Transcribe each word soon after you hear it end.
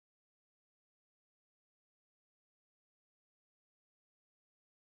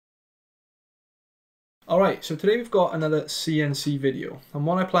Alright, so today we've got another CNC video, and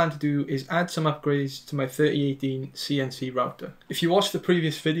what I plan to do is add some upgrades to my 3018 CNC router. If you watched the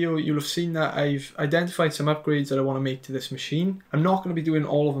previous video, you'll have seen that I've identified some upgrades that I want to make to this machine. I'm not going to be doing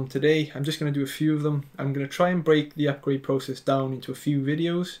all of them today, I'm just going to do a few of them. I'm going to try and break the upgrade process down into a few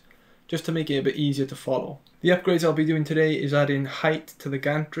videos, just to make it a bit easier to follow. The upgrades I'll be doing today is adding height to the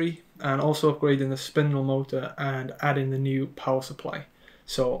gantry, and also upgrading the spindle motor and adding the new power supply.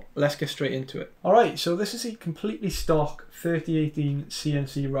 So let's get straight into it. Alright, so this is a completely stock 3018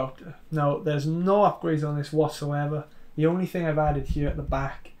 CNC router. Now there's no upgrades on this whatsoever. The only thing I've added here at the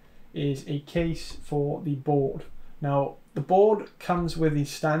back is a case for the board. Now the board comes with these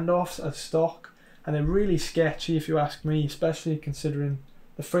standoffs as stock, and they're really sketchy if you ask me, especially considering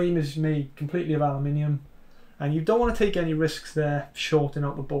the frame is made completely of aluminium and you don't want to take any risks there shorting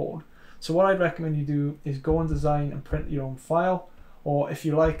out the board. So what I'd recommend you do is go and design and print your own file. Or if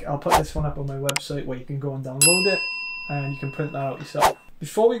you like, I'll put this one up on my website where you can go and download it and you can print that out yourself.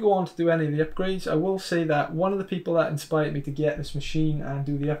 Before we go on to do any of the upgrades, I will say that one of the people that inspired me to get this machine and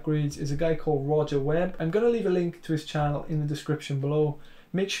do the upgrades is a guy called Roger Webb. I'm going to leave a link to his channel in the description below.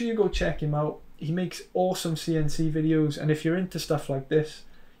 Make sure you go check him out. He makes awesome CNC videos, and if you're into stuff like this,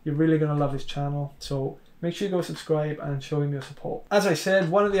 you're really going to love his channel. So make sure you go subscribe and show him your support. As I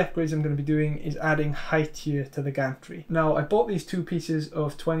said, one of the upgrades I'm going to be doing is adding height here to the gantry. Now I bought these two pieces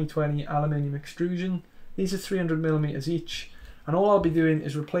of 2020 aluminium extrusion. These are 300mm each, and all I'll be doing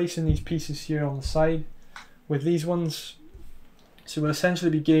is replacing these pieces here on the side with these ones. So we'll essentially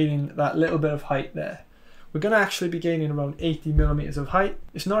be gaining that little bit of height there. We're going to actually be gaining around 80mm of height.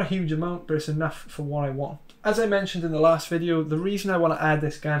 It's not a huge amount, but it's enough for what I want. As I mentioned in the last video, the reason I want to add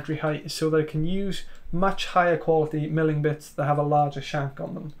this gantry height is so that I can use much higher quality milling bits that have a larger shank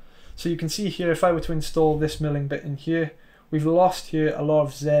on them. So you can see here, if I were to install this milling bit in here, we've lost here a lot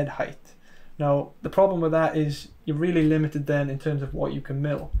of Z height. Now the problem with that is you're really limited then in terms of what you can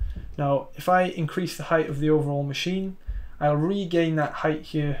mill. Now if I increase the height of the overall machine, I'll regain that height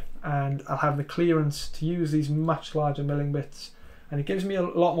here and I'll have the clearance to use these much larger milling bits, and it gives me a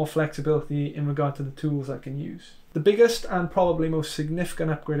lot more flexibility in regard to the tools I can use. The biggest and probably most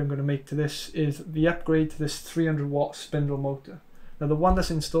significant upgrade I'm going to make to this is the upgrade to this 300 watt spindle motor. Now the one that's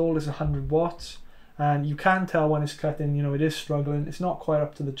installed is 100 watts, and you can tell when it's cut in, it is struggling, it's not quite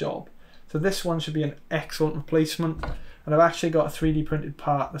up to the job. So this one should be an excellent replacement, and I've actually got a 3D printed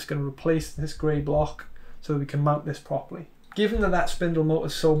part that's going to replace this grey block so that we can mount this properly. Given that spindle motor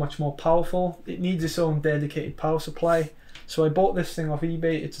is so much more powerful, it needs its own dedicated power supply. So I bought this thing off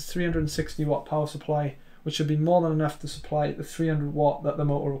eBay. It's a 360 watt power supply, which should be more than enough to supply the 300 watt that the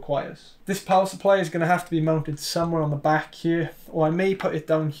motor requires. This power supply is going to have to be mounted somewhere on the back here, or I may put it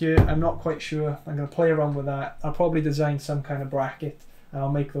down here, I'm not quite sure. I'm going to play around with that. I'll probably design some kind of bracket and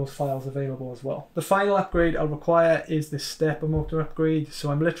I'll make those files available as well. The final upgrade I'll require is this stepper motor upgrade,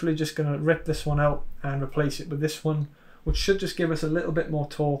 so I'm literally just going to rip this one out and replace it with this one, which should just give us a little bit more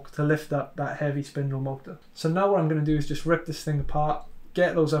torque to lift up that heavy spindle motor. So now what I'm going to do is just rip this thing apart,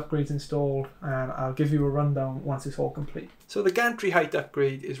 get those upgrades installed, and I'll give you a rundown once it's all complete. So the gantry height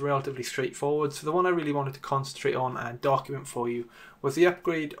upgrade is relatively straightforward, so the one I really wanted to concentrate on and document for you was the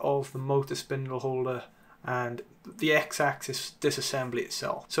upgrade of the motor spindle holder and the X-axis disassembly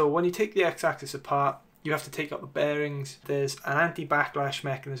itself. So when you take the X-axis apart, you have to take out the bearings. There's an anti-backlash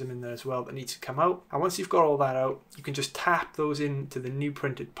mechanism in there as well that needs to come out. And once you've got all that out, you can just tap those into the new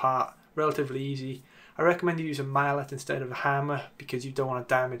printed part. Relatively easy. I recommend you use a mallet instead of a hammer because you don't want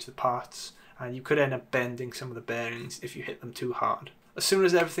to damage the parts, and you could end up bending some of the bearings if you hit them too hard. As soon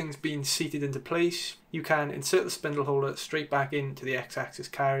as everything's been seated into place, you can insert the spindle holder straight back into the X-axis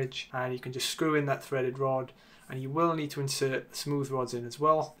carriage, and you can just screw in that threaded rod. And you will need to insert the smooth rods in as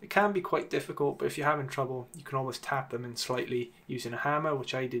well. It can be quite difficult, but if you're having trouble, you can always tap them in slightly using a hammer,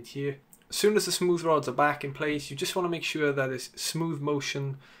 which I did here. As soon as the smooth rods are back in place, you just want to make sure that there's smooth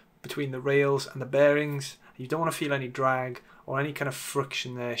motion between the rails and the bearings. You don't want to feel any drag or any kind of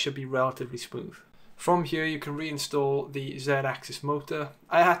friction there. It should be relatively smooth. From here you can reinstall the Z-axis motor.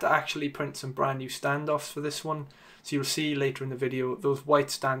 I had to actually print some brand new standoffs for this one. So you'll see later in the video, those white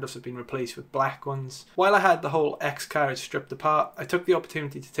standoffs have been replaced with black ones. While I had the whole X carriage stripped apart, I took the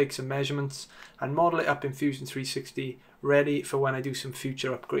opportunity to take some measurements and model it up in Fusion 360, ready for when I do some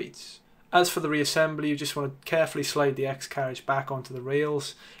future upgrades. As for the reassembly, you just want to carefully slide the X carriage back onto the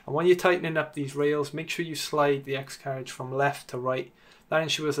rails. And when you're tightening up these rails, make sure you slide the X carriage from left to right. That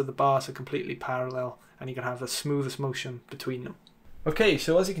ensures that the bars are completely parallel and you can have the smoothest motion between them. Okay,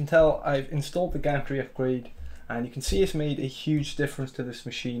 so as you can tell, I've installed the gantry upgrade, and you can see it's made a huge difference to this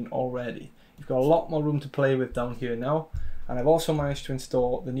machine already. You've got a lot more room to play with down here now, and I've also managed to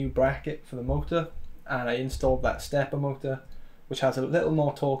install the new bracket for the motor and I installed that stepper motor, which has a little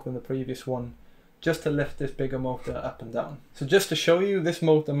more torque than the previous one, just to lift this bigger motor up and down. So just to show you, this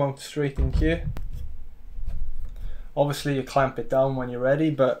motor mounts straight in here. Obviously you clamp it down when you're ready,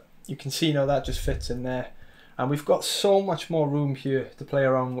 but you can see now that just fits in there. And we've got so much more room here to play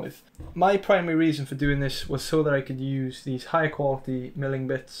around with. My primary reason for doing this was so that I could use these high quality milling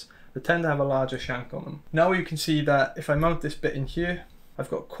bits that tend to have a larger shank on them. Now you can see that if I mount this bit in here, I've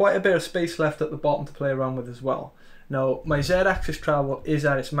got quite a bit of space left at the bottom to play around with as well. Now my Z-axis travel is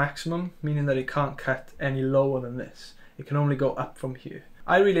at its maximum, meaning that it can't cut any lower than this. It can only go up from here.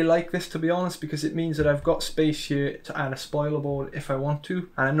 I really like this, to be honest, because it means that I've got space here to add a spoiler board if I want to,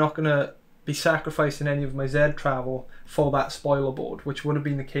 and I'm not going to be sacrificing any of my Z travel for that spoiler board, which would have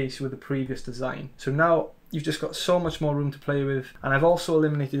been the case with the previous design. So now you've just got so much more room to play with, and I've also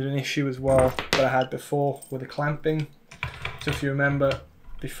eliminated an issue as well that I had before with the clamping. So if you remember,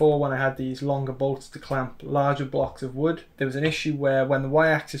 before when I had these longer bolts to clamp larger blocks of wood, there was an issue where when the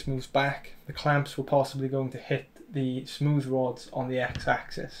Y-axis moves back, the clamps were possibly going to hit the smooth rods on the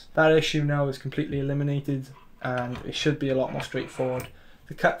X-axis. That issue now is completely eliminated, and it should be a lot more straightforward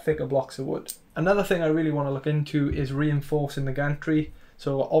to cut thicker blocks of wood. Another thing I really want to look into is reinforcing the gantry.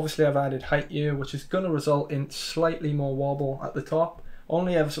 So obviously I've added height here, which is going to result in slightly more wobble at the top,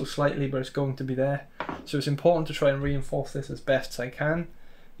 only ever so slightly, but it's going to be there. So it's important to try and reinforce this as best as I can.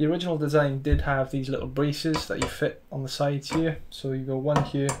 The original design did have these little braces that you fit on the sides here, so you go one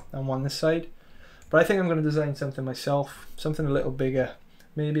here and one this side. But I think I'm going to design something myself, something a little bigger,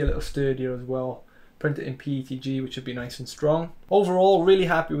 maybe a little sturdier as well. Print it in PETG, which would be nice and strong. Overall, really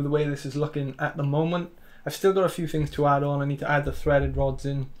happy with the way this is looking at the moment. I've still got a few things to add on. I need to add the threaded rods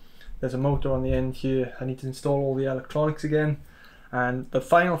in. There's a motor on the end here. I need to install all the electronics again. And the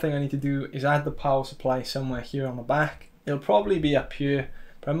final thing I need to do is add the power supply somewhere here on the back. It'll probably be up here,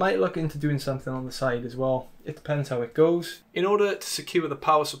 but I might look into doing something on the side as well. It depends how it goes. In order to secure the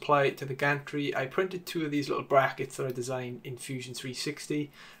power supply to the gantry, I printed two of these little brackets that I designed in Fusion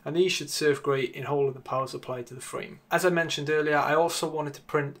 360, and these should serve great in holding the power supply to the frame. As I mentioned earlier, I also wanted to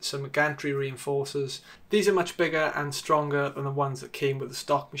print some gantry reinforcers. These are much bigger and stronger than the ones that came with the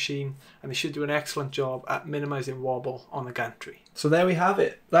stock machine, and they should do an excellent job at minimizing wobble on the gantry. So there we have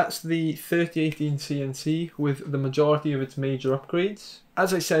it. That's the 3018 CNC with the majority of its major upgrades.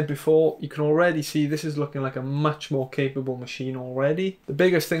 As I said before, you can already see this is looking like a much more capable machine already. The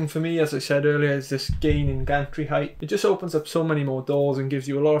biggest thing for me, as I said earlier, is this gain in gantry height. It just opens up so many more doors and gives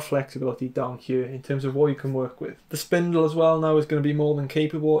you a lot of flexibility down here in terms of what you can work with. The spindle as well now is going to be more than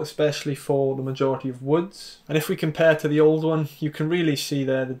capable, especially for the majority of woods. And if we compare to the old one, you can really see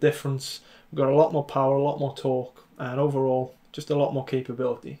there the difference. We've got a lot more power, a lot more torque, and overall just a lot more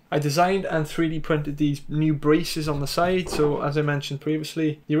capability. I designed and 3D printed these new braces on the side. So as I mentioned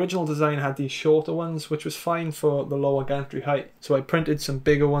previously, the original design had these shorter ones, which was fine for the lower gantry height. So I printed some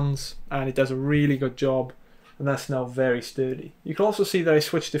bigger ones, and it does a really good job, and that's now very sturdy. You can also see that I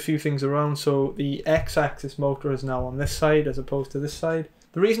switched a few things around. So the X-axis motor is now on this side as opposed to this side.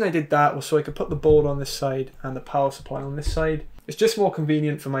 The reason I did that was so I could put the board on this side and the power supply on this side. It's just more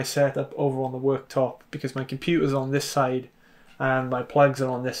convenient for my setup over on the worktop because my computer's on this side and my plugs are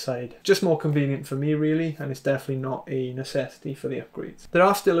on this side. Just more convenient for me really, and it's definitely not a necessity for the upgrades. There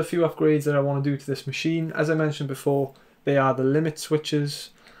are still a few upgrades that I want to do to this machine. As I mentioned before, they are the limit switches,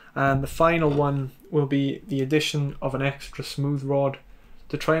 and the final one will be the addition of an extra smooth rod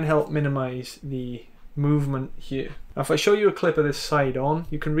to try and help minimize the movement here. Now if I show you a clip of this side on,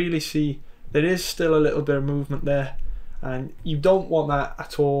 you can really see there is still a little bit of movement there, and you don't want that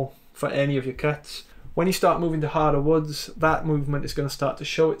at all for any of your cuts. When you start moving to harder woods, that movement is going to start to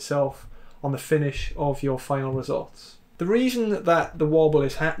show itself on the finish of your final results. The reason that the wobble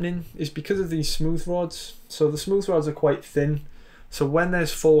is happening is because of these smooth rods. So the smooth rods are quite thin, so when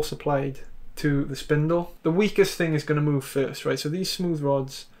there's force applied to the spindle, the weakest thing is going to move first, right? So these smooth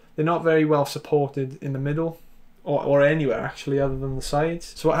rods, they're not very well supported in the middle, or anywhere actually other than the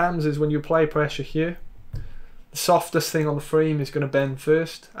sides. So what happens is when you apply pressure here, the softest thing on the frame is going to bend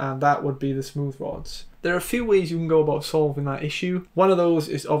first, and that would be the smooth rods. There are a few ways you can go about solving that issue. One of those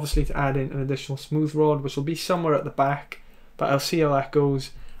is obviously to add in an additional smooth rod, which will be somewhere at the back, but I'll see how that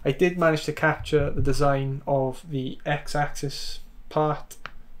goes. I did manage to capture the design of the X-axis part,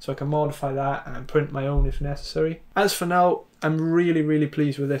 so I can modify that and print my own if necessary. As for now, I'm really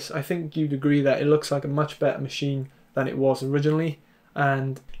pleased with this. I think you'd agree that it looks like a much better machine than it was originally.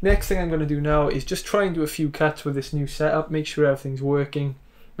 And next thing I'm going to do now is just try and do a few cuts with this new setup, make sure everything's working,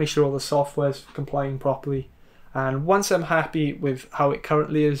 make sure all the software's complying properly, and once I'm happy with how it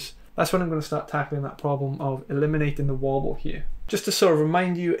currently is, that's when I'm going to start tackling that problem of eliminating the wobble here. Just to sort of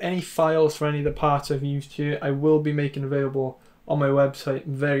remind you, any files for any of the parts I've used here, I will be making available on my website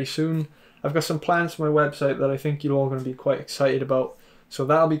very soon. I've got some plans for my website that I think you're all going to be quite excited about. So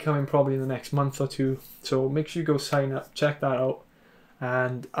that'll be coming probably in the next month or two. So make sure you go sign up, check that out.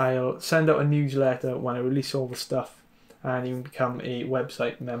 And I'll send out a newsletter when I release all the stuff, and you can become a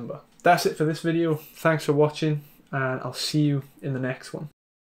website member. That's it for this video. Thanks for watching, and I'll see you in the next one.